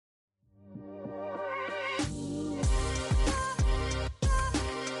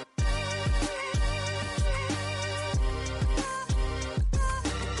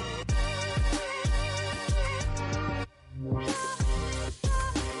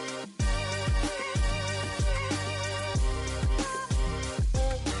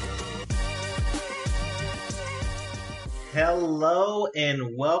Hello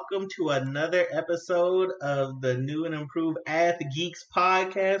and welcome to another episode of the new and improved Ath Geeks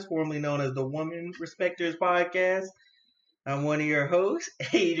podcast, formerly known as the Woman Respecters podcast. I'm one of your hosts,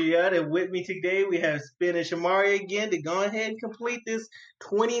 Adrian, and with me today we have Spin and Shamari again to go ahead and complete this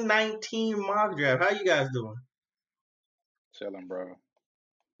 2019 mock draft. How you guys doing? Chilling, bro.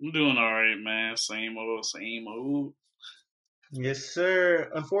 I'm doing all right, man. Same old, same old. Yes, sir.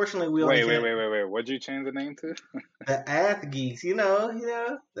 Unfortunately, we Wait. only What'd you change the name to? the Ath Geeks. The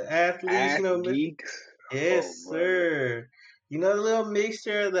athletes. Ath Geeks. Yes, Oh, brother. sir. The little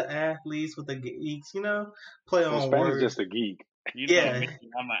mixture of the athletes with the geeks, play So on Spencer's words. just a geek. You know Yeah. me.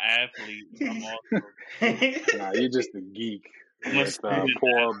 I'm an athlete. I'm also Nah, you're just a geek I'm a with student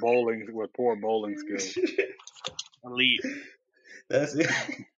poor bowling skills. elite. That's it.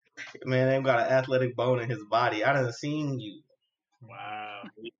 Man, they've got an athletic bone in his body. I done seen you. Wow.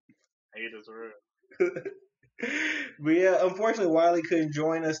 Hate is real. But yeah, unfortunately Wiley couldn't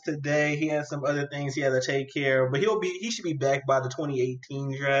join us today. He has some other things he had to take care of, but he should be back by the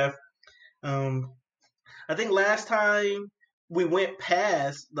 2018 draft. I think last time we went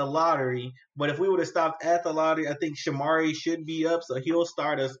past the lottery, but if we would have stopped at the lottery, I think Shamari should be up, so he'll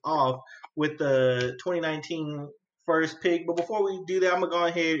start us off with the 2019 first pick. But before we do that, I'm gonna go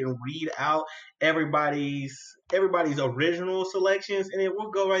ahead and read out everybody's original selections, and then we'll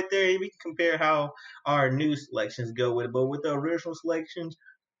go right there and we can compare how our new selections go with it. But with the original selections,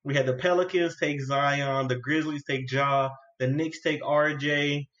 we had the Pelicans take Zion, the Grizzlies take Ja, the Knicks take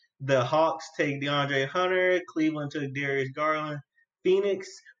RJ, the Hawks take DeAndre Hunter. Cleveland took Darius Garland. Phoenix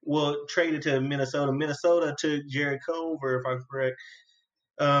will trade it to Minnesota. Minnesota took Jared Culver, if I'm correct.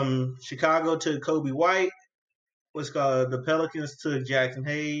 Chicago took Kobe White. The Pelicans took Jackson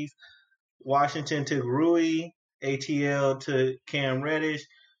Hayes. Washington took Rui. ATL took Cam Reddish.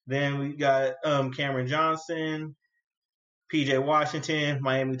 Then we got Cameron Johnson. PJ Washington,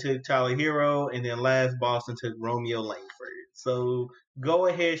 Miami took Tyler Hero, and then last Boston took Romeo Langford. So go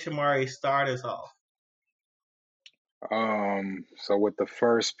ahead, Shamari, start us off. So with the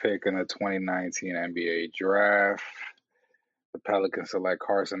first pick in the 2019 NBA draft, the Pelicans select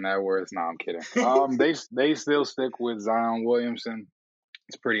Carson Edwards. No, I'm kidding. They still stick with Zion Williamson.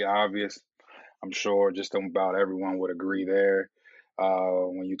 It's pretty obvious. I'm sure just about everyone would agree there.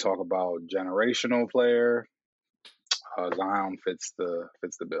 When you talk about generational player, Zion fits the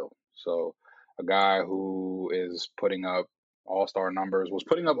bill. So a guy who is putting up all-star numbers, was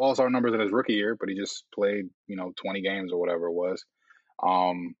putting up all-star numbers in his rookie year, but he just played 20 games or whatever it was.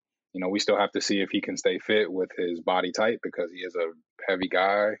 We still have to see if he can stay fit with his body type because he is a heavy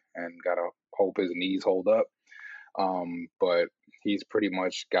guy and gotta hope his knees hold up. But he's pretty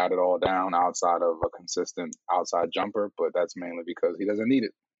much got it all down outside of a consistent outside jumper, but that's mainly because he doesn't need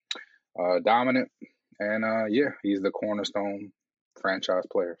it. Dominant, and he's the cornerstone franchise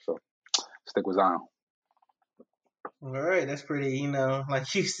player. So stick with Zion. All right, that's pretty,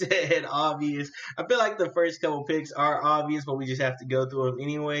 like you said, obvious. I feel like the first couple picks are obvious, but we just have to go through them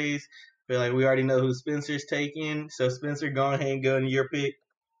anyways. I feel like we already know who Spencer's taking. So Spencer, go ahead and go into your pick.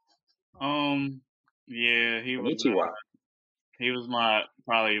 Yeah, he was. He was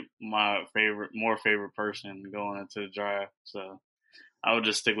probably my favorite person going into the draft. So I would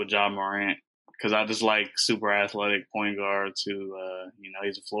just stick with Ja Morant because I just like super athletic point guards who,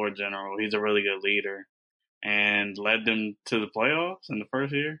 he's a floor general. He's a really good leader and led them to the playoffs in the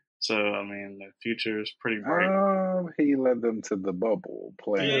first year. So, I mean, the future is pretty bright. He led them to the bubble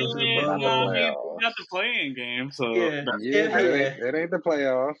playoffs, not the playoffs. Not the playing game. So it ain't the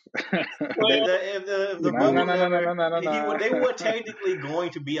playoffs. They were technically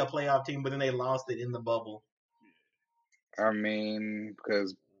going to be a playoff team, but then they lost it in the bubble. I mean,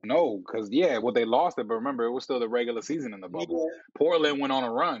 because they lost it, but remember, it was still the regular season in the bubble. Yeah. Portland went on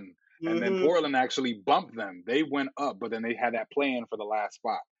a run, and then Portland actually bumped them. They went up, but then they had that play-in for the last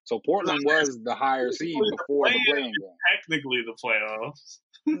spot. So Portland was the higher seed before the play-in game. Technically the playoffs.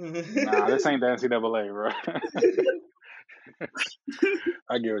 Nah, this ain't the NCAA, bro.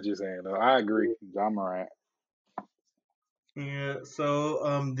 I get what you're saying, though. I agree. Ja Morant. Yeah,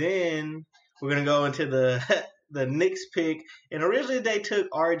 so then we're going to go into the Knicks pick. And originally they took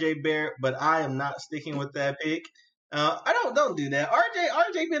RJ Barrett, but I am not sticking with that pick. I don't do that.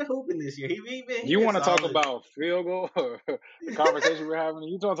 RJ been hooping this year. You want to talk about field goal? The conversation we're having.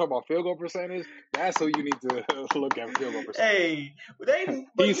 You want to talk about field goal percentage? That's who you need to look at field goal percentage. Hey,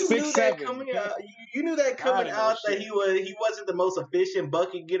 he's 6'7". You knew that coming out that he wasn't the most efficient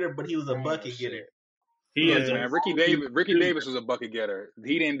bucket getter, but he was a bucket getter. He is, man. Ricky Davis was a bucket getter.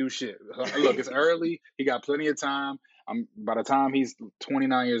 He didn't do shit. Look, it's early. He got plenty of time. By the time he's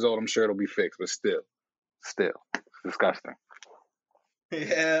 29 years old, I'm sure it'll be fixed. But still. disgusting.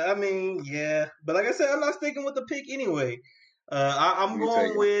 Yeah, I mean, yeah, but like I said, I'm not sticking with the pick anyway. I'm You going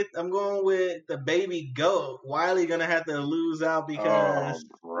taking? with the baby goat. Wiley gonna have to lose out because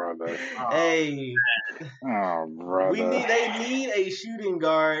Oh, brother. hey, Oh, brother. they need a shooting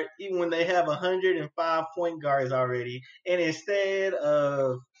guard even when they have 105 point guards already, and instead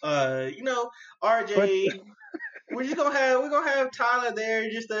of But RJ. We're gonna have Tyler there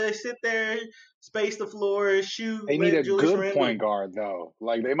just to sit there, space the floor, shoot, they need let a Julius good Randle. point guard, though.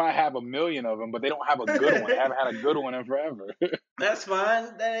 Like, they might have a million of them, but they don't have a good one. They haven't had a good one in forever. That's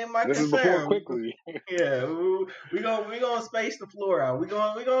fine. That ain't my This is before concern. Quickly. Yeah, we gonna space the floor out. We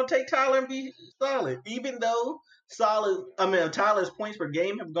gonna take Tyler and be solid. Even though Tyler's points per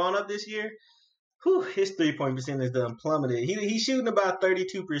game have gone up this year. His 3-point percentage done plummeted. He's shooting about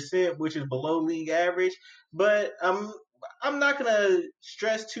 32%, which is below league average. But I'm not gonna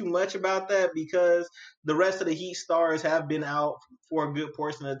stress too much about that because the rest of the Heat stars have been out for a good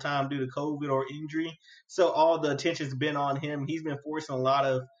portion of the time due to COVID or injury. So all the attention's been on him. He's been forcing a lot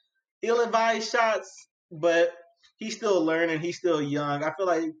of ill-advised shots, but he's still learning. He's still young. I feel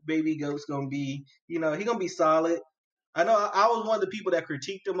like Baby Goat's gonna be, he's gonna be solid. I know I was one of the people that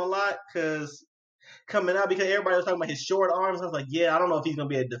critiqued him a lot because coming out because everybody was talking about his short arms. I was like, yeah, I don't know if he's gonna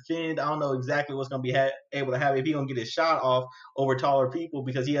be able to defend. I don't know exactly what's gonna be able to have if he's gonna get his shot off over taller people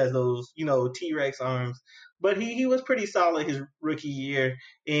because he has those T-Rex arms. But he was pretty solid his rookie year,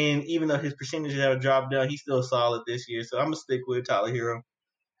 and even though his percentages have dropped down, he's still solid this year. So I'm gonna stick with Tyler Hero.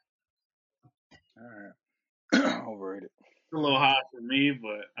 All right. Overrated. It's a little high for me,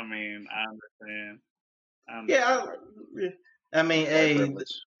 but I mean, I understand. Yeah, I mean, White hey,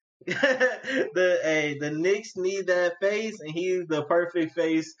 privilege. the Knicks need that face, and he's the perfect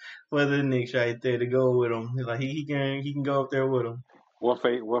face for the Knicks right there to go with him. Like he can go up there with him. What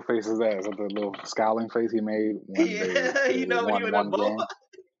face is that? Is that the little scowling face he made when Yeah, they when he won was one a ball. game?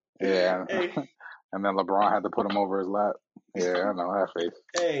 Yeah. Hey, And then LeBron had to put him over his lap. Yeah, I know that face.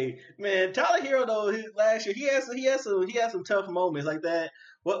 hey, man, Tyler Hero though, last year he had some tough moments like that.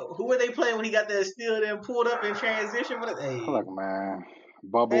 Who were they playing when he got that steal and pulled up in transition? Hey, Look, man,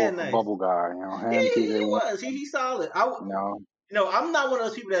 man, nice. bubble guy. Yeah, Him, TJ he Warren. was. He's solid. No, I'm not one of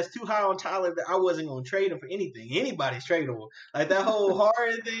those people that's too high on Tyler that I wasn't gonna trade him for anything. Anybody's tradable. Like that whole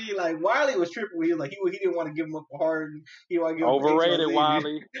Harden thing. Like Wiley was tripping. He was like he didn't want to give him up for Harden. He didn't want to give him up for overrated, XYZ.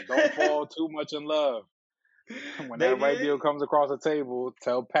 Wiley. Don't fall too much in love. When They that right did. deal comes across the table,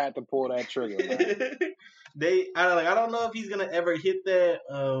 tell Pat to pull that trigger, man. I don't know if he's gonna ever hit that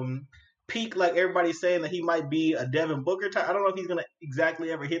peak like everybody's saying that he might be a Devin Booker type. I don't know if he's gonna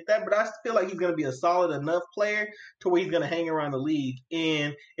exactly ever hit that, but I feel like he's gonna be a solid enough player to where he's gonna hang around the league.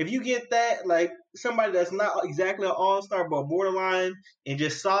 And if you get that, like somebody that's not exactly an all-star but borderline and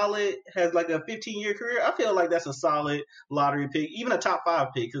just solid, has like a 15-year career, I feel like that's a solid lottery pick, even a top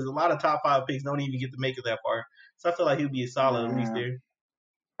 5 pick, because a lot of top 5 picks don't even get to make it that far. So I feel like he'll be solid at least there.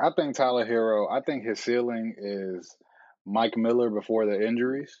 I think Tyler Hero. I think his ceiling is Mike Miller before the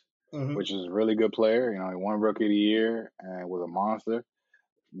injuries, which is a really good player. He won Rookie of the Year and was a monster.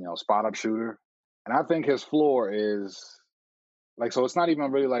 Spot up shooter, and I think his floor is like, so it's not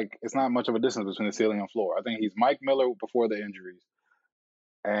even really like, it's not much of a distance between the ceiling and floor. I think he's Mike Miller before the injuries,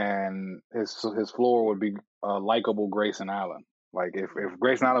 and his floor would be likable Grayson Allen. Like if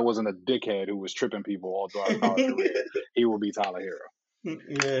Grayson Allen wasn't a dickhead who was tripping people all throughout his college career, he would be Tyler Hero.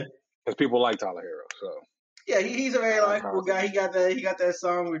 Yeah, because people like Tyler Hero. So yeah, he's a very likable guy. He got that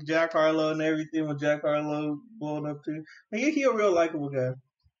song with Jack Harlow and everything with Jack Harlow blowing up too. He a real likable guy.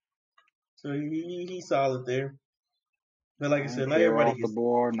 So he's solid there. But like I said, not everybody off the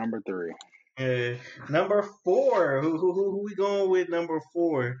board. Number 3. Yeah, number 4. Who we going with? Number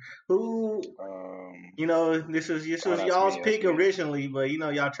 4. Who? This was y'all's pick originally, but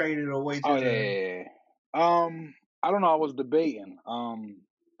y'all traded it away. Yeah. I don't know. I was debating.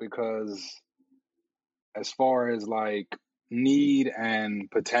 Because as far as like need and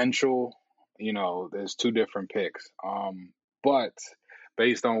potential, there's 2 different picks. But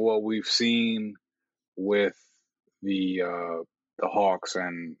based on what we've seen with the Hawks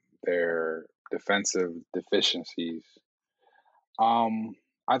and their defensive deficiencies,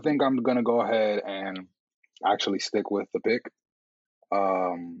 I think I'm gonna go ahead and actually stick with the pick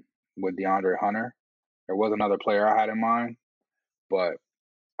with DeAndre Hunter. There was another player I had in mind, but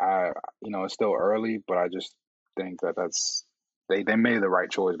it's still early. But I just think that's they made the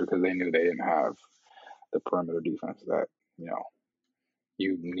right choice because they knew they didn't have the perimeter defense that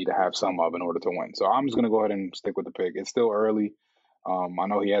you need to have some of in order to win. So I'm just gonna go ahead and stick with the pick. It's still early. I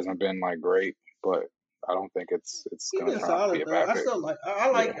know he hasn't been like great, but I don't think it's gonna turn out to be a bad pick. I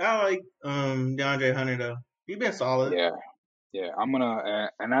like DeAndre Hunter though. He's been solid. Yeah. I'm gonna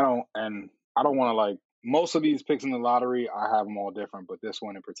and I don't want to like most of these picks in the lottery. I have them all different, but this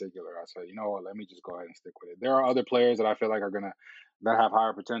one in particular, I said, you know what? Let me just go ahead and stick with it. There are other players that I feel like are gonna that have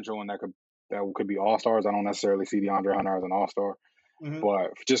higher potential and that could be all stars. I don't necessarily see DeAndre Hunter as an all star,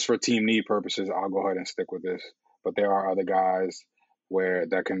 but just for team need purposes, I'll go ahead and stick with this. But there are other guys where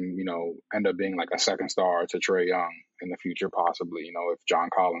that can, end up being like a second star to Trae Young in the future, possibly, if John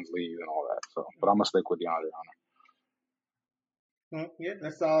Collins leaves and all that. So, but I'm gonna stick with DeAndre Hunter. Yeah,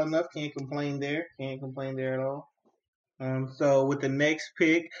 that's all enough. Can't complain there. Can't complain there at all. So with the next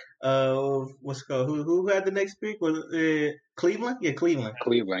pick of what's it called? Who had the next pick? Was it Cleveland? Yeah, Cleveland.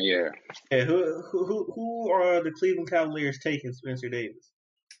 Cleveland, yeah. Yeah. Who are the Cleveland Cavaliers taking Spencer Davis?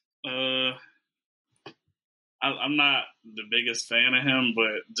 I'm not the biggest fan of him,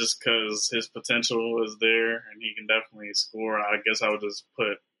 but just because his potential is there and he can definitely score, I guess I would just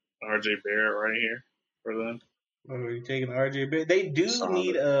put R.J. Barrett right here for them. Are you taking R.J. Barrett? They do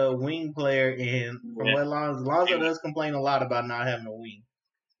need a wing player, and from what Lonzo does complain a lot about not having a wing.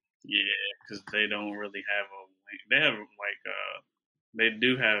 Yeah, because they don't really have a wing. They have they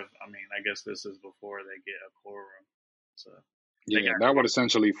do have. I mean, I guess this is before they get a core room. So yeah, that would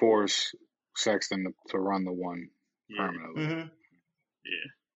essentially force Sexton to run the one permanently. Mm-hmm.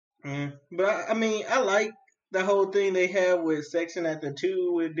 Yeah. But I mean, I like the whole thing they have with Sexton at the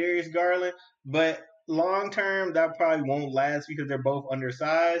 2 with Darius Garland, but long term that probably won't last because they're both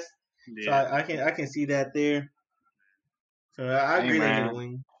undersized. Yeah. So I can see that there. So I agree they need a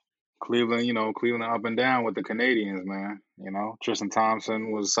wing. Cleveland up and down with the Canadians, man. Tristan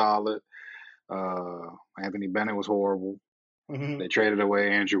Thompson was solid. Anthony Bennett was horrible. Mm-hmm. They traded away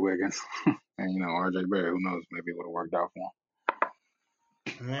Andrew Wiggins. And, R.J. Barrett, who knows, maybe it would have worked out for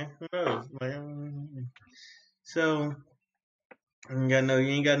him. Man, who knows? So, you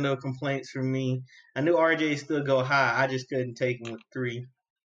ain't got no complaints from me. I knew RJ still go high. I just couldn't take him with 3.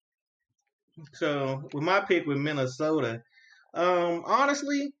 So, with my pick with Minnesota,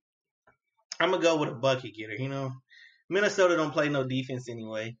 honestly, I'm going to go with a bucket getter, Minnesota don't play no defense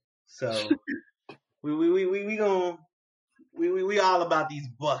anyway. So, we all about these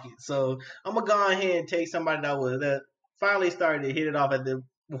buckets. So, I'm going to go ahead and take somebody that finally started to hit it off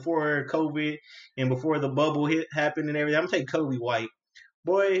before COVID and before the bubble happened and everything. I'm going to take Kobe White.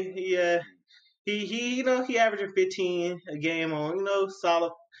 Boy, he averaging 15 a game on,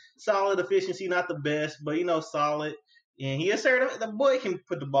 solid efficiency, not the best, but solid. And he asserted the boy can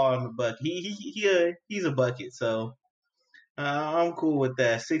put the ball in the bucket. He's a bucket, so I'm cool with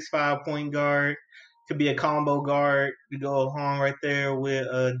that. 6'5" point guard, could be a combo guard to go along right there with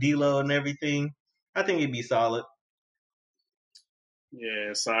D'Lo and everything. I think he'd be solid.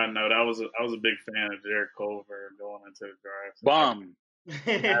 Yeah. Side note, I was a big fan of Derek Culver going into the draft. Bum.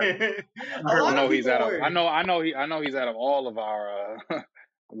 I know he's out of all of our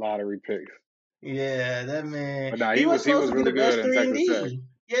lottery picks. Yeah, that man. But he was really good in Texas Tech.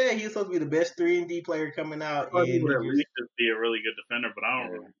 Yeah, he was supposed to be the best 3-and-D player coming out. He would be a really good defender, but I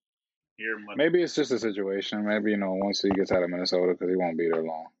don't really hear much. Maybe it's just a situation. Maybe once he gets out of Minnesota, because he won't be there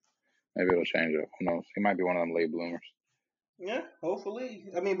long. Maybe it'll change up. Who knows? He might be one of them late bloomers. Yeah, hopefully.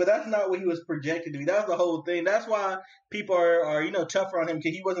 I mean, but that's not what he was projected to be. That's the whole thing. That's why people are tougher on him,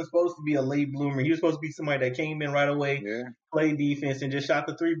 because he wasn't supposed to be a late bloomer. He was supposed to be somebody that came in right away, played defense, and just shot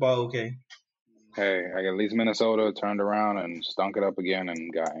the 3 ball okay. Hey, at least Minnesota turned around and stunk it up again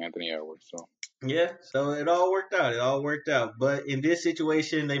and got Anthony Edwards. So yeah, so it all worked out. But in this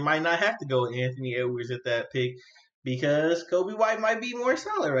situation, they might not have to go with Anthony Edwards at that pick, because Kobe White might be more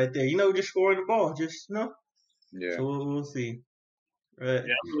solid right there. Just scoring the ball, Yeah. So we'll see. Right.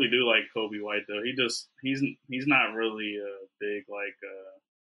 Yeah, I really do like Kobe White though. He's not really a big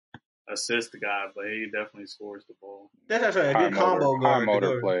assist guy, but he definitely scores the ball. That's right. A good combo guard. High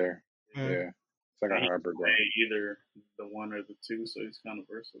motor player. Mm-hmm. Yeah. It's like a hybrid guy. Either the 1 or the 2, so he's kind of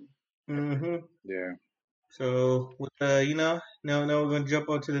versatile. Mm-hmm. Yeah. So now we're gonna jump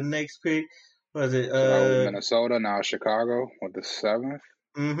on to the next pick. What is it? Minnesota, now Chicago with the 7th.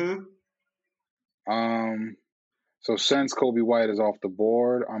 Mm-hmm. So since Kobe White is off the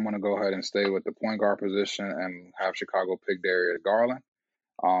board, I'm going to go ahead and stay with the point guard position and have Chicago pick Darius Garland.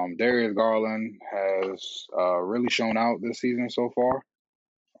 Darius Garland has really shown out this season so far.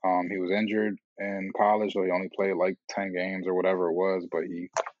 He was injured in college, so he only played like 10 games or whatever it was, but he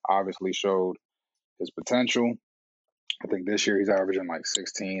obviously showed his potential. I think this year he's averaging like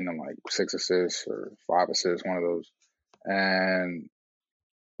 16 and like 6 assists or 5 assists, one of those. And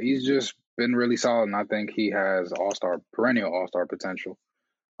he's just been really solid, and I think he has perennial all-star potential.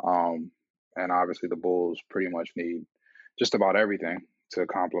 And obviously the Bulls pretty much need just about everything to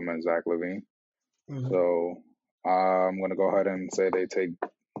complement Zach LaVine. Mhm. So I'm going to go ahead and say they take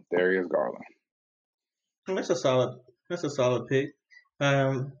Darius Garland. That's a solid pick.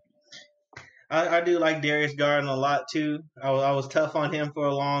 I do like Darius Garland a lot too. I was tough on him for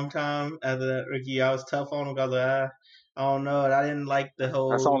a long time as a rookie. I was tough on him because I don't know. I didn't like the That's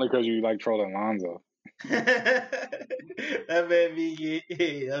whole. only because you like trolling Lonzo. That made me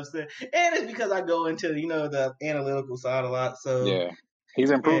get upset, and it's because I go into the analytical side a lot. So Yeah.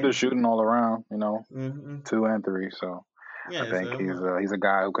 He's improved yeah, his shooting all around, hmm 2 and 3 . So I yeah. think So he's a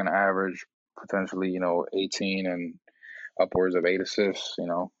guy who can average potentially, 18 and upwards of 8 assists, in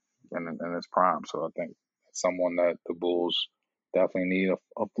his prime. So I think it's someone that the Bulls definitely need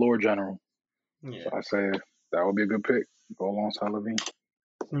a floor general. yeah. So I say that would be a good pick. Go alongside Levine.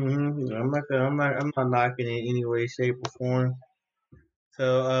 I'm not knocking it in any way, shape, or form.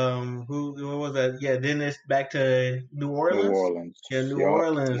 So, what was that? Yeah, then it's back to New New Orleans. Orleans. Yeah, New Yup.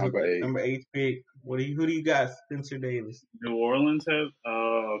 Orleans with Number 8. number 8 pick. Who do you got? Spencer Davis. New Orleans have.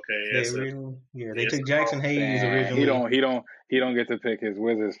 Oh, okay. They Yes. they Yes. took Jackson Hayes Damn, he originally. don't get to pick his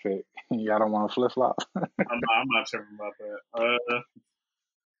Wizards pick. Y'all don't want to flip flop. I'm not tripping about that.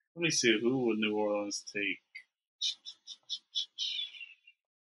 Let me see who would New Orleans take.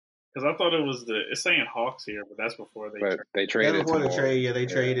 Because I thought it was it's saying Hawks here, but that's before they But traded. they That's traded before the tomorrow. trade. Yeah, they Yeah.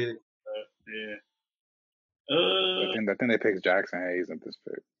 traded it. Yeah. I think they picked Jackson Hayes at this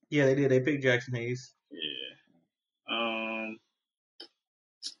pick. Yeah, they did. They picked Jackson Hayes. Yeah.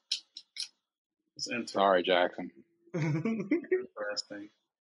 It's interesting. Sorry, Jackson. Interesting.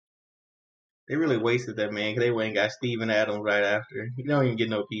 They really wasted that man because they went and got Steven Adams right after. You don't even get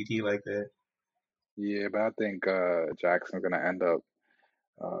no PT like that. Yeah, but I think Jackson's gonna end up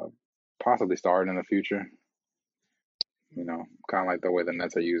possibly starting in the future. Kind of like the way the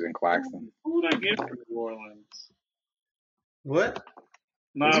Nets are using Claxton. Who would I get for New Orleans? What?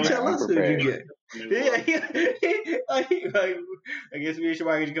 No, You tell us who you get. Yeah, I guess we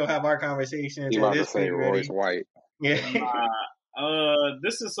should go have our conversation You until about to this say pick ready. Royce White? Yeah.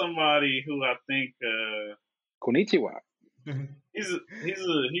 This is somebody who I think Konnichiwa.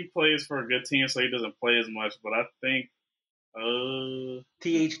 he plays for a good team, so he doesn't play as much. But I think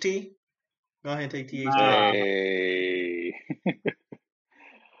THT. Go ahead and take THT. Hey.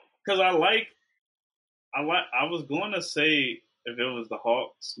 Because I was going to say if it was the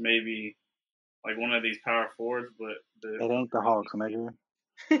Hawks, maybe like one of these power forwards, but It ain't the Hawks, nigga.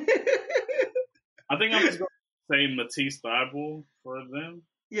 I think I'm just going to say Matisse Thybulle for them.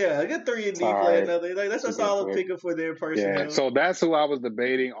 Yeah, a good 3-and-D play. Another that's a solid pickup for their personnel. Yeah, so that's who I was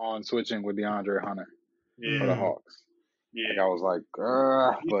debating on switching with DeAndre Hunter for the Hawks. Yeah, like I was like, but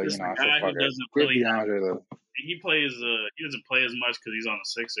I said, fuck it. Give DeAndre he doesn't play as much because he's on the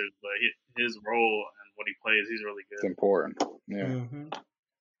Sixers, but his role and what he plays, he's really good. It's important. Yeah. Mm-hmm.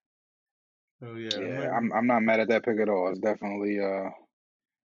 Oh yeah. Yeah, I'm not mad at that pick at all. It's definitely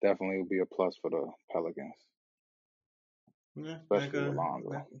will be a plus for the Pelicans. Yeah, especially with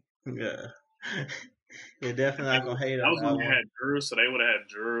Lonzo. Yeah. They're definitely not gonna hate on that one. one. Had Drew, so they would have had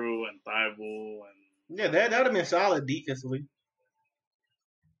Drew and Thybulle and yeah, that would have been solid defensively.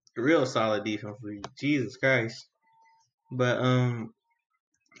 Real solid defensively. Jesus Christ. But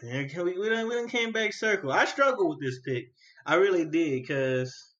we done came back circle. I struggled with this pick. I really did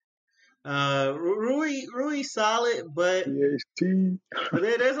because Rui solid, but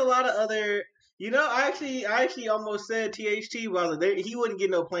there's a lot of other. I actually almost said THT, but I was like, he wouldn't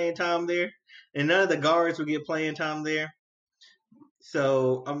get no playing time there, and none of the guards would get playing time there.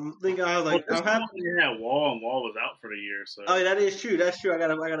 So I'm thinking, I was like, I'm happy. You had Wall, and Wall was out for the year. So that is true. That's true. I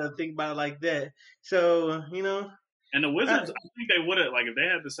gotta think about it like that. So And the Wizards, I think they would have if they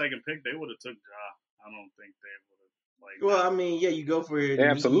had the second pick, they would have took Ja. I don't think they would have. Well, I mean, yeah, you go for it. They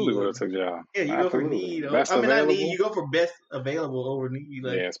absolutely would have took Ja. Yeah, you go for need. Best not need. You go for best available over need.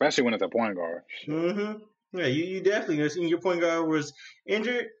 Yeah, especially when it's a point guard. Mm-hmm. Yeah, you definitely. Your point guard was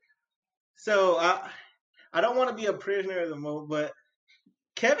injured, so I don't want to be a prisoner of the moment, but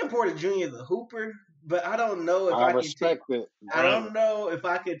Kevin Porter Jr. is a hooper. But I don't know if I respect can take. I don't know if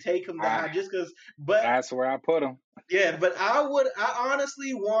I could take him that high just because. But that's where I put him. Yeah, but I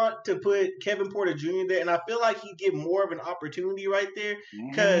honestly want to put Kevin Porter Jr. there, and I feel like he'd get more of an opportunity right there.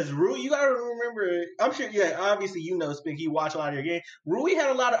 Because Rui, you got to remember, I'm sure, obviously Spink, you watch a lot of your game. Rui had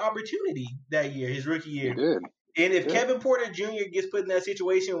a lot of opportunity that year, his rookie year. He did. And if Kevin Porter Jr. gets put in that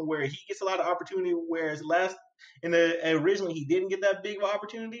situation where he gets a lot of opportunity, whereas originally he didn't get that big of an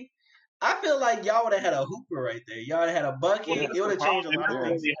opportunity, I feel like y'all would have had a hooper right there. Y'all would have had a bucket. It would have changed a lot of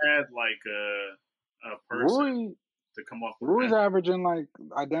things. They had a person to come off. Rui's averaging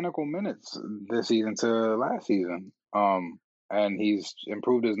identical minutes this season to last season. and he's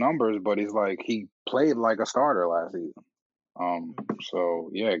improved his numbers, but he played like a starter last season. So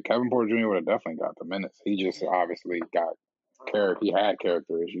yeah, Kevin Porter Jr. would have definitely got the minutes. He just obviously he had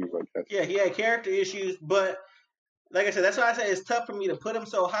character issues like that. Yeah, he had character issues, but like I said, that's why I say it's tough for me to put him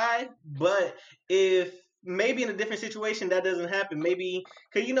so high. But if maybe in a different situation that doesn't happen, maybe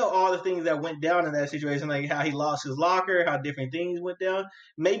because all the things that went down in that situation, like how he lost his locker, how different things went down.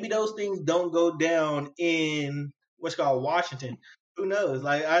 Maybe those things don't go down in what's called Washington. Who knows?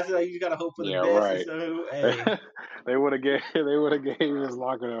 Like I said, you gotta hope for the best. Right. So hey. They would have gave his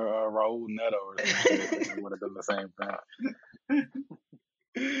locker to Raul Neto or some shit. They would have done the same thing.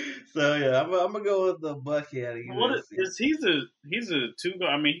 So yeah, I'm gonna go with the Bucky out of USC. He's a 2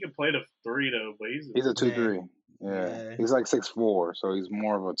 guard. I mean, he can play the 3 though, but he's a 2-3. Yeah, he's like 6'4", so he's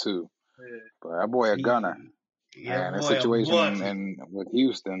more of a 2. Yeah. But that boy a gunner. Yeah, and the situation with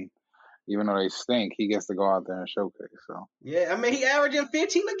Houston, even though they stink, he gets to go out there and showcase. So yeah, I mean he averaging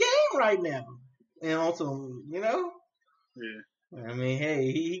 15 a game right now, and also yeah. I mean, hey,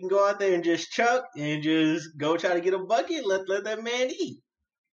 he can go out there and just chuck and just go try to get a bucket. Let that man eat.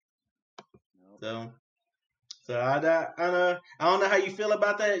 So I don't know how you feel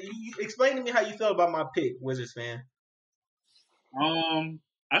about that. You explain to me how you feel about my pick, Wizards fan.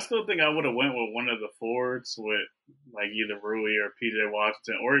 I still think I would have went with one of the forwards with like either Rui or PJ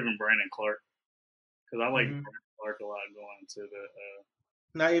Washington or even Brandon Clark, because I like Brandon Clark a lot going into the.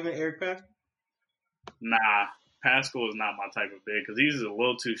 Not even Eric Pascal. Nah, Pascal is not my type of big because he's a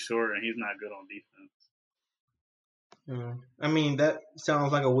little too short and he's not good on defense. I mean, that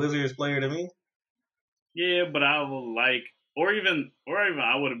sounds like a Wizards player to me. Yeah, but I would like, or even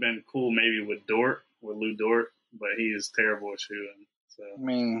I would have been cool maybe with Lou Dort, but he is terrible at shooting. So I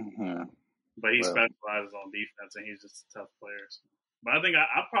mean, yeah. But he specializes on defense, and he's just a tough player. So. But I think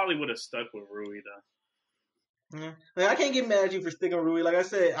I probably would have stuck with Rui though. Yeah. Like, I can't get mad at you for sticking with Rui. Like I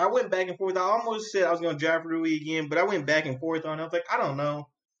said, I went back and forth. I almost said I was going to draft Rui again, but I went back and forth on it. I was like, I don't know.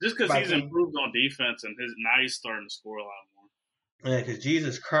 Just because he's improved on defense and now he's starting to score a lot more. Yeah, because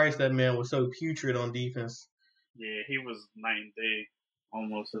Jesus Christ, that man was so putrid on defense. Yeah, he was night and day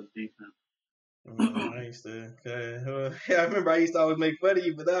almost as defense. I used to. I remember I used to always make fun of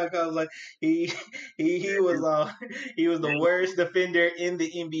you, but now I was like, he was the worst defender in the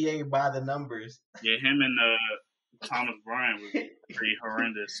NBA by the numbers. Yeah, him and Thomas Bryant was pretty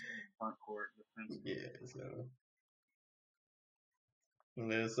horrendous front court defense. Yeah,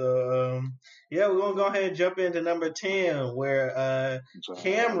 yeah, we're gonna go ahead and jump into number 10, where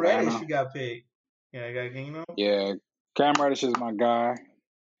Cam Reddish got picked. Yeah, Cam Reddish is my guy.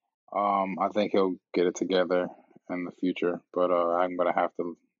 I think he'll get it together in the future, but I'm gonna have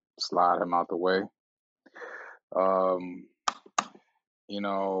to slide him out the way.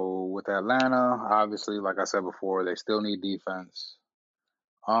 With Atlanta, obviously, like I said before, they still need defense.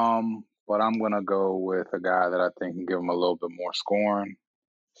 But I'm gonna go with a guy that I think can give him a little bit more scoring.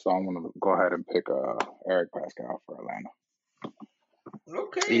 So I'm gonna go ahead and pick Eric Pascal for Atlanta.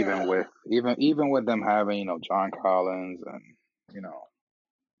 Okay. Even with them having John Collins and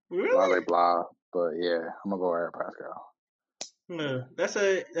really? blah, but yeah, I'm gonna go Eric Pascal. That's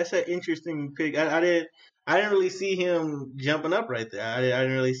an interesting pick. I didn't really see him jumping up right there. I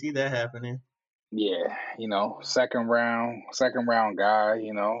didn't really see that happening. Yeah, second round guy.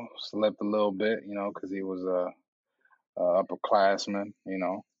 Slipped a little bit. Because he was a upperclassman.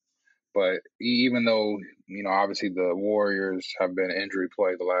 But even though obviously the Warriors have been injury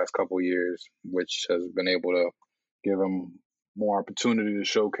plagued the last couple of years, which has been able to give him more opportunity to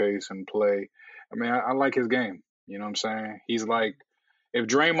showcase and play. I mean, I like his game. You know what I'm saying? He's like, if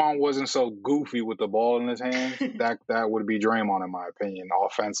Draymond wasn't so goofy with the ball in his hands, that would be Draymond in my opinion,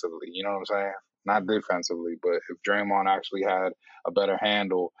 offensively. You know what I'm saying? Not defensively, but if Draymond actually had a better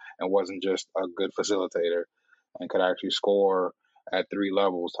handle and wasn't just a good facilitator and could actually score at 3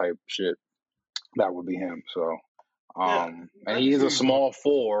 levels type shit, that would be him. So, and he is a small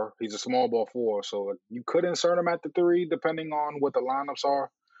 4. He's a small ball 4, so you could insert him at the 3 depending on what the lineups are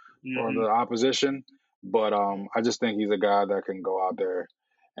for the opposition. But I just think he's a guy that can go out there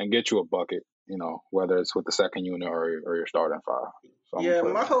and get you a bucket, whether it's with the second unit or your starting 5. So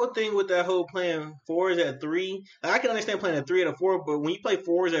my whole thing with that whole playing 4s at 3, I can understand playing a 3 at a 4, but when you play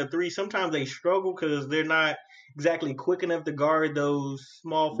 4s at 3, sometimes they struggle because they're not exactly quick enough to guard those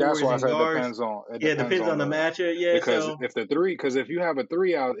small forwards. That's why I said guards. It depends on the matchup. Yeah, because if you have a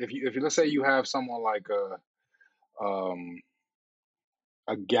 3 out, if you let's say you have someone like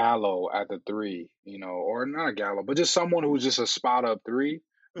a Gallo at the 3, or not a Gallo, but just someone who's just a spot up 3,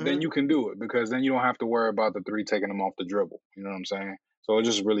 then you can do it because then you don't have to worry about the 3 taking them off the dribble. You know what I'm saying? So it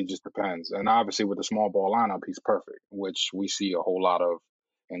just really just depends. And obviously with the small ball lineup, he's perfect, which we see a whole lot of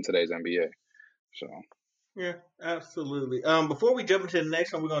in today's NBA. So Yeah, absolutely. Before we jump into the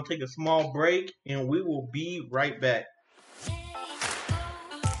next one, we're gonna take a small break, and we will be right back.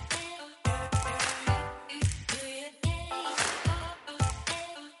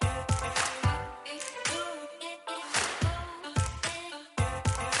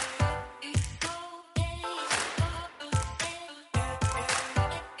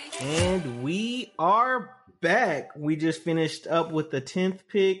 And we are back. We just finished up with the 10th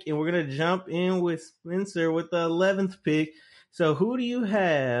pick, and we're going to jump in with Spencer with the 11th pick. So, who do you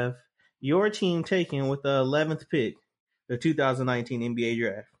have your team taking with the 11th pick, the 2019 NBA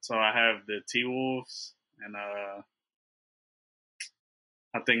draft? So, I have the T-Wolves, and I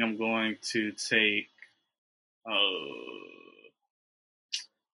think I'm going to take I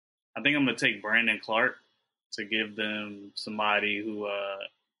think I'm going to take Brandon Clark to give them somebody who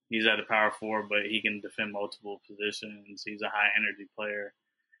he's at the power forward, but he can defend multiple positions. He's a high energy player.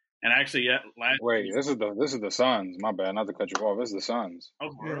 And actually, this is the Suns. My bad, not to cut you off. This is the Suns.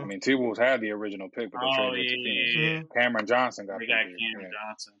 Oh, for real? I mean, T-Wolves had the original pick, but they traded it to Phoenix. Yeah. Cameron Johnson got They got Cameron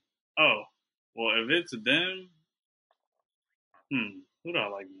Johnson. Oh, well, if it's them, who do I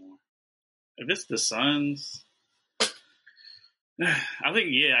like more? If it's the Suns, I think,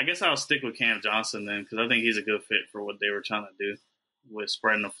 I guess I'll stick with Cam Johnson then, because I think he's a good fit for what they were trying to do with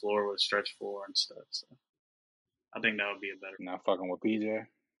spreading the floor with stretch four and stuff. So I think that would be a better. Not fucking with PJ.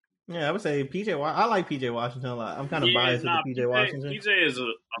 Yeah, I would say PJ. I like PJ Washington a lot. I'm kind of biased with PJ Washington. PJ is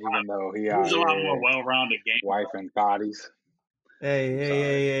even though he's a lot more well-rounded game. Wife and bodies. Hey.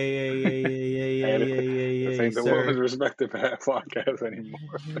 This ain't the Women's Respected podcast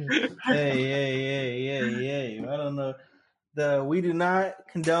anymore. Hey. I don't know. We do not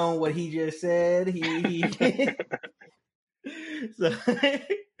condone what he just said. He so hey,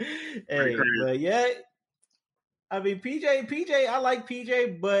 but yeah. I mean PJ, I like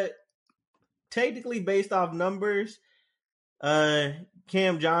PJ, but technically based off numbers,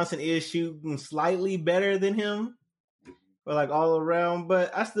 Cam Johnson is shooting slightly better than him. But like all around,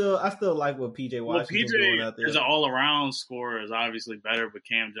 but I still like what PJ Washington doing out there. As an all around scorer is obviously better, but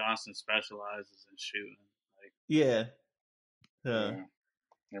Cam Johnson specializes in shooting. Yeah. I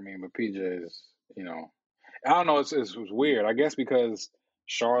mean, but PJ is, I don't know. It's weird. I guess because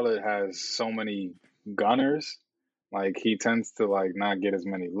Charlotte has so many gunners, like he tends to like not get as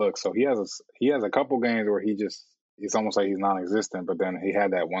many looks. So he has a couple games where it's almost like he's non-existent. But then he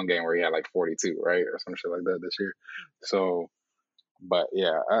had that one game where he had like 42, right, or some shit like that this year. So, but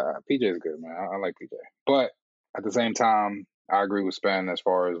yeah, PJ is good, man. I like PJ. But at the same time, I agree with Spen as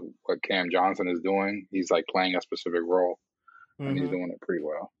far as what Cam Johnson is doing. He's like playing a specific role, and he's doing it pretty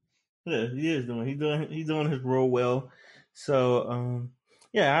well. Yeah, he is doing. He's doing his role well. So,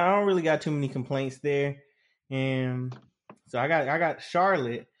 I don't really got too many complaints there. And so I got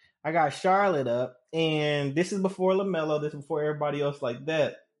Charlotte. I got Charlotte up, and this is before LaMelo. This is before everybody else like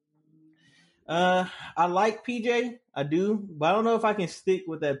that. I like PJ. I do, but I don't know if I can stick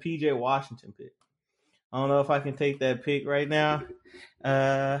with that PJ Washington pick. I don't know if I can take that pick right now.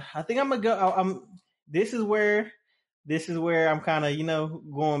 I think I'm gonna go. This is where I'm kind of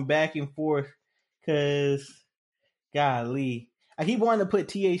going back and forth because, golly, I keep wanting to put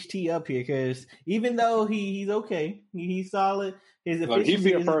THT up here because even though he's okay, he's solid. His efficiency he'd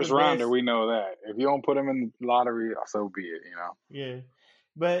be a first rounder. We know that. If you don't put him in the lottery, so be it. Yeah,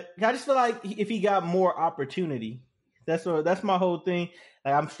 but I just feel like if he got more opportunity, that's my whole thing.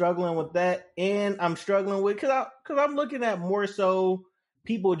 Like I'm struggling with that, and I'm struggling with because I'm looking at more so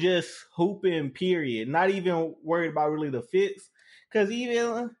people just hooping. Period. Not even worried about really the fits. Because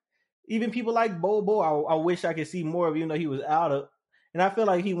even people like Bobo, I wish I could see more of, even though he was out of. And I feel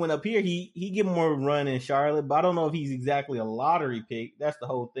like he went up here. He get more run in Charlotte, but I don't know if he's exactly a lottery pick. That's the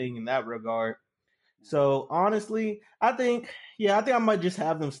whole thing in that regard. So honestly, I think I might just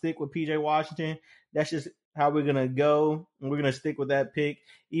have them stick with PJ Washington. That's just how we're gonna go, and we're gonna stick with that pick.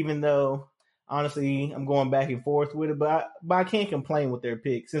 Even though honestly, I'm going back and forth with it, but I can't complain with their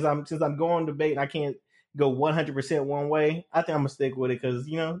pick since I'm going debate. And I can't go 100% one way. I think I'm gonna stick with it because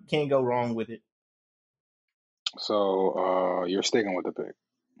can't go wrong with it. So you're sticking with the pick?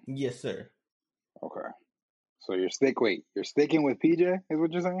 Yes, sir. Okay. So you're sticking with PJ is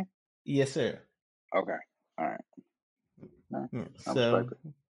what you're saying? Yes, sir. Okay. All right.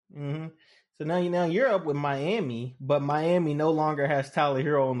 So now you're up with Miami, but Miami no longer has Tyler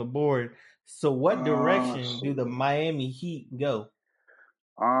Hero on the board. So what direction do the Miami Heat go?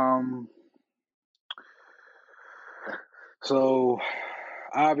 So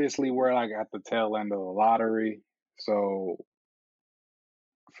obviously we're like at the tail end of the lottery. So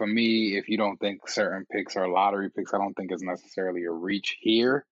for me, if you don't think certain picks are lottery picks, I don't think it's necessarily a reach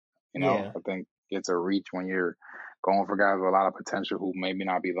here. Yeah. I think it's a reach when you're going for guys with a lot of potential who maybe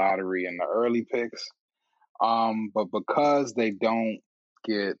not be lottery in the early picks. But because they don't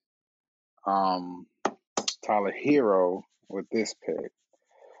get Tyler Hero with this pick,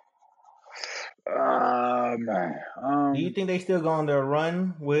 man. Do you think they still go on their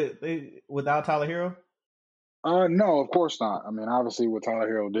run without Tyler Hero? No, of course not. I mean, obviously, what Tyler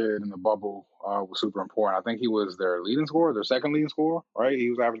Hero did in the bubble was super important. I think he was their leading scorer, their second leading scorer, right? He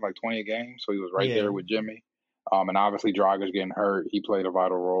was averaging like 20 a game, so he was right there with Jimmy. And obviously, Dragic getting hurt, he played a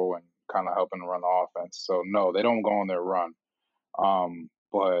vital role in kind of helping run the offense. So no, they don't go on their run.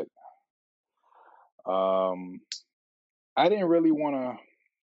 But I didn't really want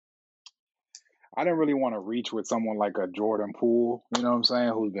to reach with someone like a Jordan Poole, you know what I'm saying,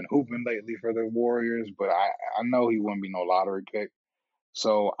 who's been hooping lately for the Warriors, but I know he wouldn't be no lottery pick.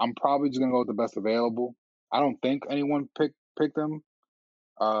 So I'm probably just gonna go with the best available. I don't think anyone picked them.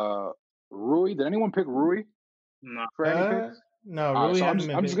 Rui, did anyone pick Rui? No. For any picks? No, Rui so hasn't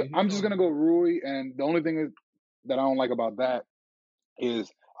been picked. I'm just gonna go Rui, and the only thing that I don't like about that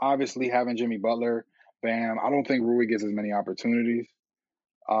is obviously having Jimmy Butler, Bam. I don't think Rui gets as many opportunities.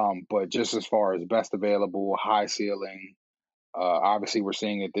 But just as far as best available, high ceiling, obviously we're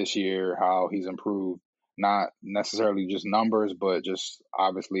seeing it this year, how he's improved, not necessarily just numbers, but just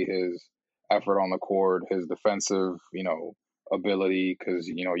obviously his effort on the court, his defensive, ability, because,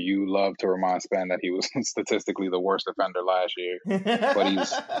 you love to remind Spen that he was statistically the worst defender last year,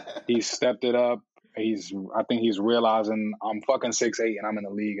 but he's stepped it up. I think he's realizing I'm fucking 6'8" and I'm in the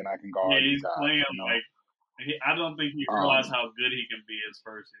league and I can guard. Yeah, he's playing I don't think he realized how good he can be his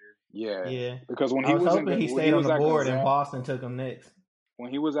first year. Yeah. Because when I was hoping he stayed on the board and Boston took him next.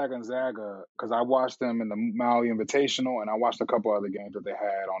 When he was at Gonzaga, because I watched them in the Maui Invitational and I watched a couple other games that they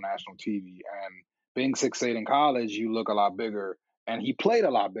had on national TV. And being 6'8" in college, you look a lot bigger. And he played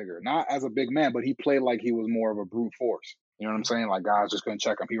a lot bigger, not as a big man, but he played like he was more of a brute force. You know what I'm saying? Like guys just couldn't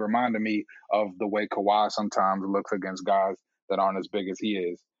check him. He reminded me of the way Kawhi sometimes looks against guys that aren't as big as he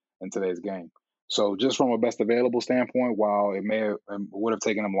is in today's game. So just from a best available standpoint, while it would have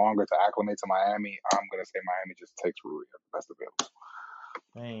taken him longer to acclimate to Miami, I'm going to say Miami just takes Rui as the best available.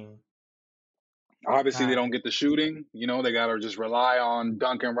 Dang. Obviously, they don't get the shooting. They got to just rely on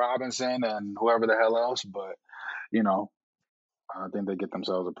Duncan Robinson and whoever the hell else. But, I think they get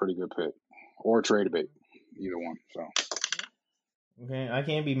themselves a pretty good pick or trade bait, either one. So. Okay, I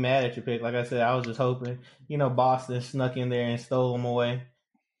can't be mad at your pick. Like I said, I was just hoping. Boston snuck in there and stole him away.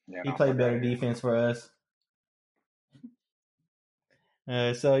 Yeah, he played better defense for us.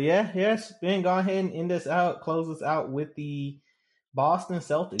 So Ben, go ahead and end us out. Close us out with the Boston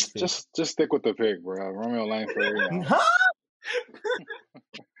Celtics pick. Just stick with the pick, bro. Romeo Langford.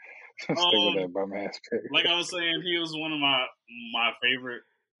 Stick with that bum ass pick. Like I was saying, he was one of my favorite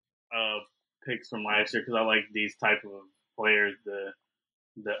picks from last year because I like these type of players, the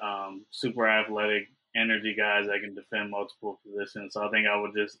super athletic energy guys that can defend multiple positions. So I think I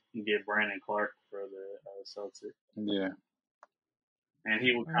would just get Brandon Clark for the Celtics. Yeah. And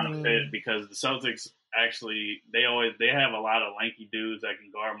he would kind of fit because the Celtics actually they have a lot of lanky dudes that can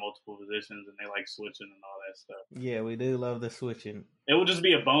guard multiple positions and they like switching and all that stuff. Yeah, we do love the switching. It would just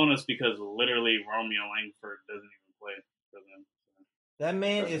be a bonus because literally Romeo Langford doesn't even play for them. That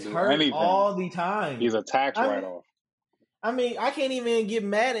man is hurt all the time. He's a tax write-off. I mean, I can't even get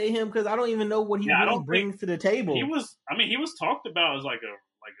mad at him because I don't even know what he really brings to the table. He was talked about as like a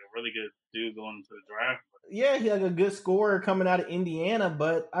really good dude going into the draft. Yeah, he had a good scorer coming out of Indiana,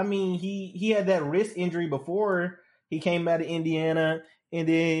 but I mean, he had that wrist injury before he came out of Indiana, and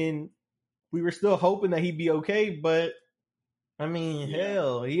then we were still hoping that he'd be okay. But I mean,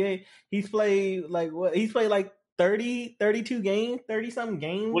 hell, he's played like what? He's played like 30, 32 games, 30-something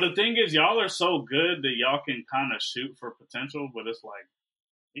games. Well, the thing is, y'all are so good that y'all can kind of shoot for potential, but it's like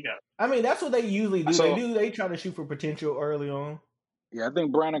you got. I mean, that's what they usually do. They try to shoot for potential early on. Yeah, I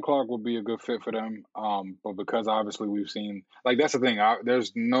think Brandon Clark would be a good fit for them. But because obviously we've seen, like, that's the thing.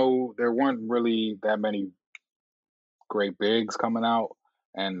 There weren't really that many great bigs coming out,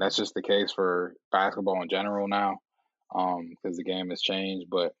 and that's just the case for basketball in general now, because the game has changed.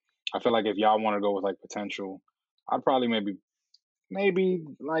 But I feel like if y'all want to go with like potential, I'd probably maybe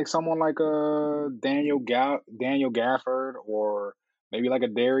like someone like Daniel Gafford or maybe like a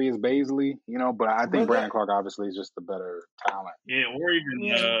Darius Baisley, but I think Brandon Clark obviously is just the better talent. Yeah,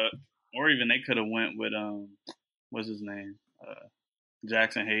 or even they could have went with what's his name,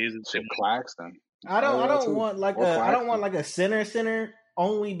 Jackson Hayes and Chip Claxton. I don't want like a center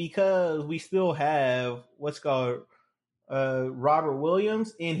only because we still have what's called Robert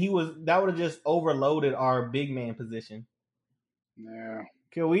Williams, and that would have just overloaded our big man position. Yeah.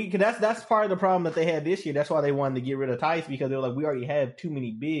 Cause that's part of the problem that they had this year. That's why they wanted to get rid of Tice, because they were like, we already have too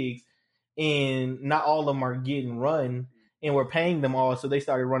many bigs, and not all of them are getting run, and we're paying them all. So they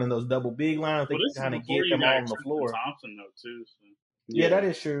started running those double big lines. They kind of get them all on the floor. Thompson though too. So. Yeah, that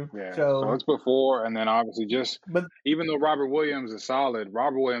is true. Yeah. So it's before, and then obviously even though Robert Williams is solid,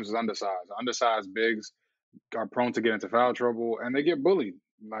 Robert Williams is undersized. Undersized bigs are prone to get into foul trouble, and they get bullied.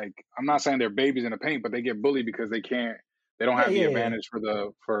 Like, I'm not saying they're babies in the paint, but they get bullied because they don't have the advantage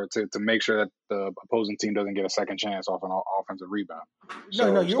to make sure that the opposing team doesn't get a second chance off an offensive rebound.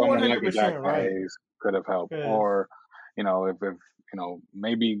 No, you're 100% right. Could have helped, or if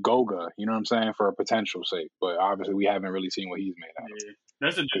maybe Goga, you know what I'm saying, for a potential sake. But obviously, we haven't really seen what he's made out of.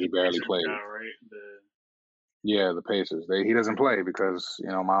 That's a he barely played. Guy, right? The Pacers. He doesn't play because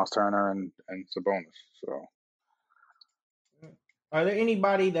Miles Turner and Sabonis. So. Are there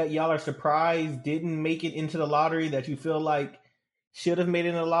anybody that y'all are surprised didn't make it into the lottery that you feel like should have made it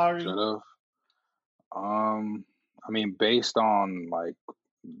in the lottery? Should have. I mean, based on like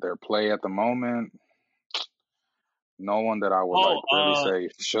their play at the moment, no one that I would really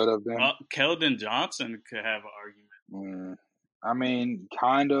say should have been. Keldon Johnson could have an argument. I mean,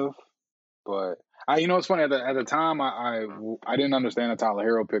 kind of, but it's funny. At the time, I didn't understand the Tyler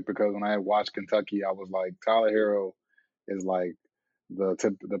Hero pick, because when I had watched Kentucky, I was like, Tyler Hero is like the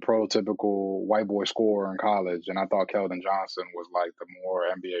prototypical white boy scorer in college, and I thought Keldon Johnson was like the more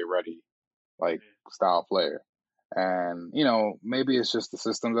NBA ready style player. And maybe it's just the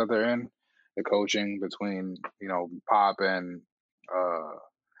systems that they're in, the coaching between Pop and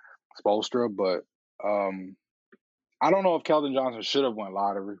Spoelstra. But I don't know if Keldon Johnson should have went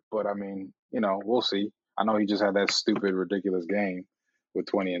lottery, but I mean, we'll see. I know he just had that stupid, ridiculous game with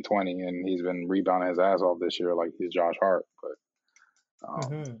 20 and 20, and he's been rebounding his ass off this year like he's Josh Hart. But I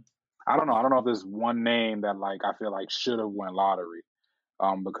don't know. I don't know if there's one name that I feel like should have went lottery,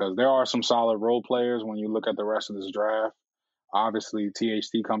 because there are some solid role players when you look at the rest of this draft. Obviously,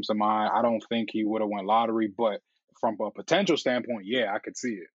 THT comes to mind. I don't think he would have went lottery, but from a potential standpoint, yeah, I could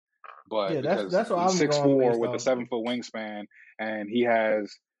see it. But that's what he's 6'4" with a 7-foot wingspan, and he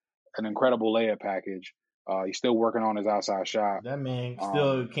has an incredible layup package. He's still working on his outside shot. That man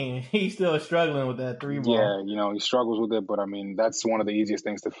still can't. He's still struggling with that 3-ball. Yeah, he struggles with it, but I mean, that's one of the easiest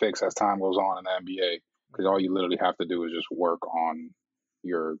things to fix as time goes on in the NBA, because all you literally have to do is just work on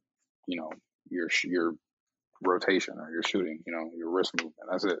your rotation or your shooting, your wrist movement.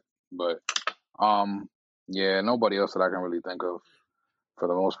 That's it. But nobody else that I can really think of. For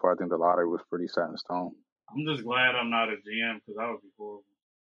the most part, I think the lottery was pretty set in stone. I'm just glad I'm not a GM, because that would be horrible.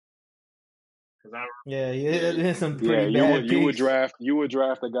 There's some pretty bad you would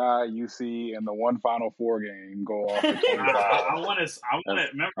draft a guy you see in the one Final Four game go off for 25. I want to.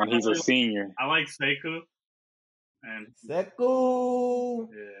 Remember, and he's a senior. I like Sekou. And Sekou.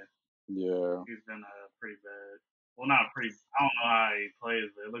 Yeah. He's been pretty bad. Well, not pretty. I don't know how he plays,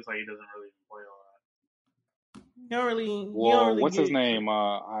 but it looks like he doesn't really even play all that. What's his name?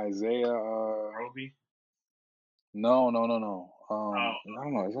 Isaiah. Roby? No. I don't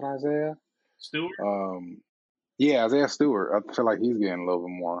know. Is it Isaiah Stewart? Isaiah Stewart. I feel like he's getting a little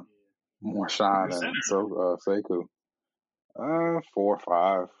bit more shine than Sekou. 4 or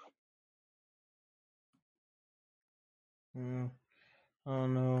 5. I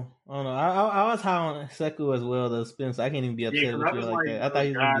don't know. I was high on Sekou as well, though, Spence. I can't even be upset with you like that. I thought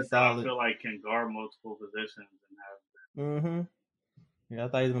he was going to be solid. I feel like can guard multiple positions and have. Yeah, I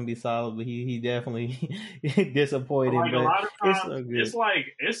thought he was going to be solid, but he definitely disappointed. But a lot of times, it's so good.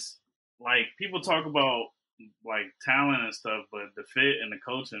 It's like people talk about talent and stuff, but the fit and the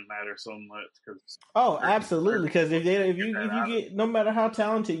coaching matter so much. Absolutely. Because if you get, no matter how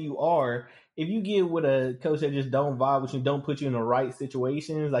talented you are, if you get with a coach that just don't vibe with you, don't put you in the right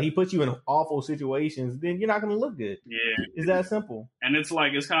situations, like he puts you in awful situations, then you're not going to look good. Yeah, it's that simple. And it's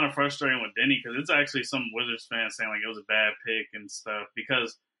kind of frustrating with Denny, because it's actually some Wizards fans saying it was a bad pick and stuff,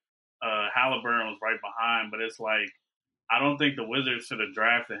 because Halliburton was right behind. But it's I don't think the Wizards should have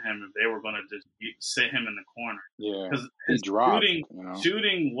drafted him if they were going to just sit him in the corner. Yeah, because his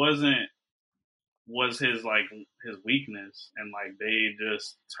shooting was his weakness, and they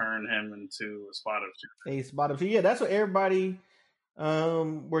just turned him into a spot of shooting. Yeah, that's what everybody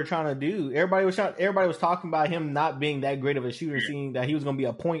were trying to do. Everybody was talking about him not being that great of a shooter, seeing that he was going to be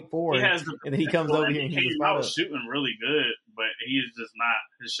a point forward, and then he comes over here and he's shooting really good, but he's just not.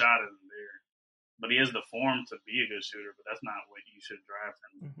 His shot isn't there. But he has the form to be a good shooter, but that's not what you should draft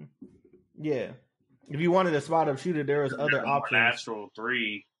him. Yeah. If you wanted a spot-up shooter, there was other options. Natural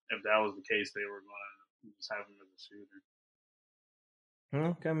 3, if that was the case, they were going to just have him as a shooter.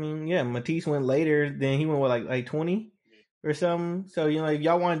 I mean, yeah, Matisse went later. Then he went with like 20 or something. So if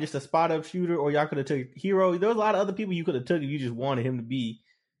y'all wanted just a spot up shooter, or y'all could have took Hero. There was a lot of other people you could have took if you just wanted him to be.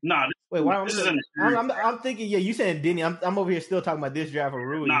 Nah, Wait, why? I'm thinking. Yeah, you saying Denny. I'm over here still talking about this draft for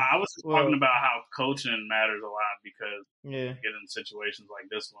Rui. Nah, I was just talking about how coaching matters a lot because you get in situations like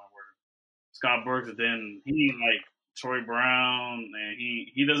this one where Scott Brooks, then he like Troy Brown, and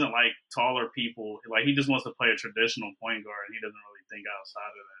he doesn't like taller people. Like he just wants to play a traditional point guard. He doesn't really think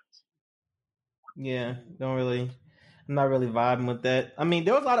outside of that. Yeah, I'm not really vibing with that. I mean,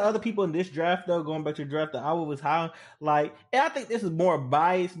 there was a lot of other people in this draft though. Going back to the draft that I was high. Like, and I think this is more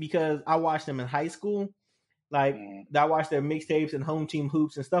biased because I watched them in high school. Like, I watched their mixtapes and home team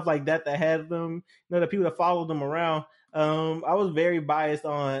hoops and stuff like that had them. The people that followed them around. I was very biased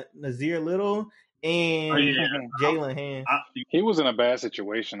on Nazir Little and Jalen Hands. He was in a bad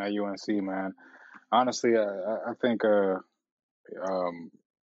situation at UNC, man. Honestly, I think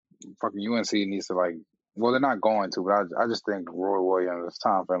fucking UNC needs to well, they're not going to, but I just think Roy Williams, it's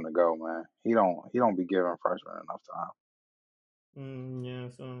time for him to go, man. He don't be giving freshmen enough time. Yeah,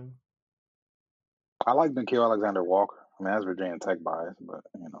 so I like Nickeil Alexander Walker. I mean, that's Virginia Tech bias, but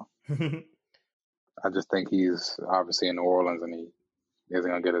I just think he's obviously in New Orleans and he isn't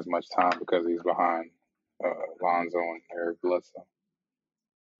gonna get as much time because he's behind Lonzo and Eric Bledsoe.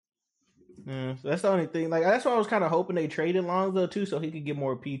 Yeah, so that's the only thing. Like, that's why I was kind of hoping they traded Lonzo too, so he could get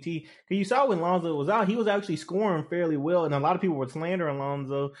more PT. Because you saw when Lonzo was out, he was actually scoring fairly well, and a lot of people were slandering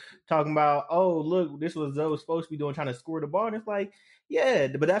Lonzo, talking about, "Oh, look, this was Zoe supposed to be doing, trying to score the ball." And it's like, yeah,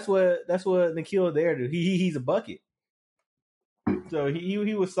 but that's what Nickeil there do. He's a bucket. So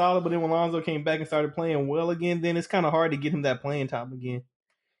he was solid, but then when Lonzo came back and started playing well again, then it's kind of hard to get him that playing time again.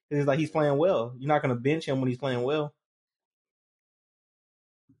 It's like he's playing well. You're not going to bench him when he's playing well.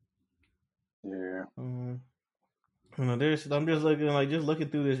 Yeah. I'm just looking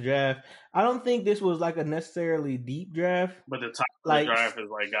through this draft. I don't think this was like a necessarily deep draft, but the top of the draft is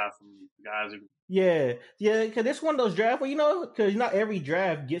like got some guys who. Yeah, because it's one of those drafts where because not every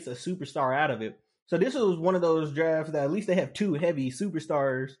draft gets a superstar out of it. So this was one of those drafts that at least they have two heavy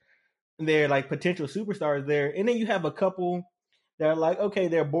superstars there, like potential superstars there, and then you have a couple that are like, okay,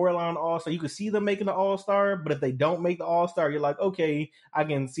 they're borderline all-star. You can see them making the all-star, but if they don't make the all-star, you're like, okay, I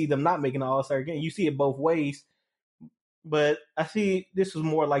can see them not making the all-star again. You see it both ways. But I see this was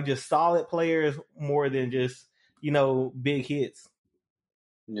more like just solid players more than just, big hits.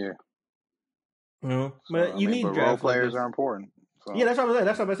 Yeah. But you need drafts role players are important. So. Yeah, that's what I'm saying.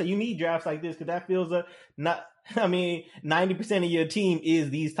 That's what I'm saying. You need drafts like this because that feels 90% of your team is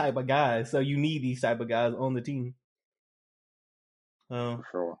these type of guys. So you need these type of guys on the team. For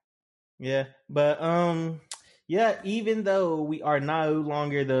sure. Yeah. But yeah, even though we are no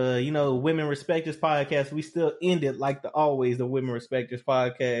longer the, Women Respecters podcast, we still end it like the Women Respecters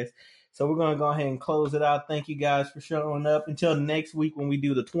podcast. So we're going to go ahead and close it out. Thank you guys for showing up. Until next week when we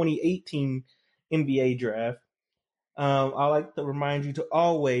do the 2018 NBA draft. I like to remind you to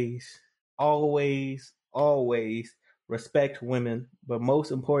always, always, always respect women, but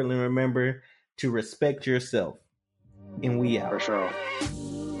most importantly, remember to respect yourself. And we out. For sure.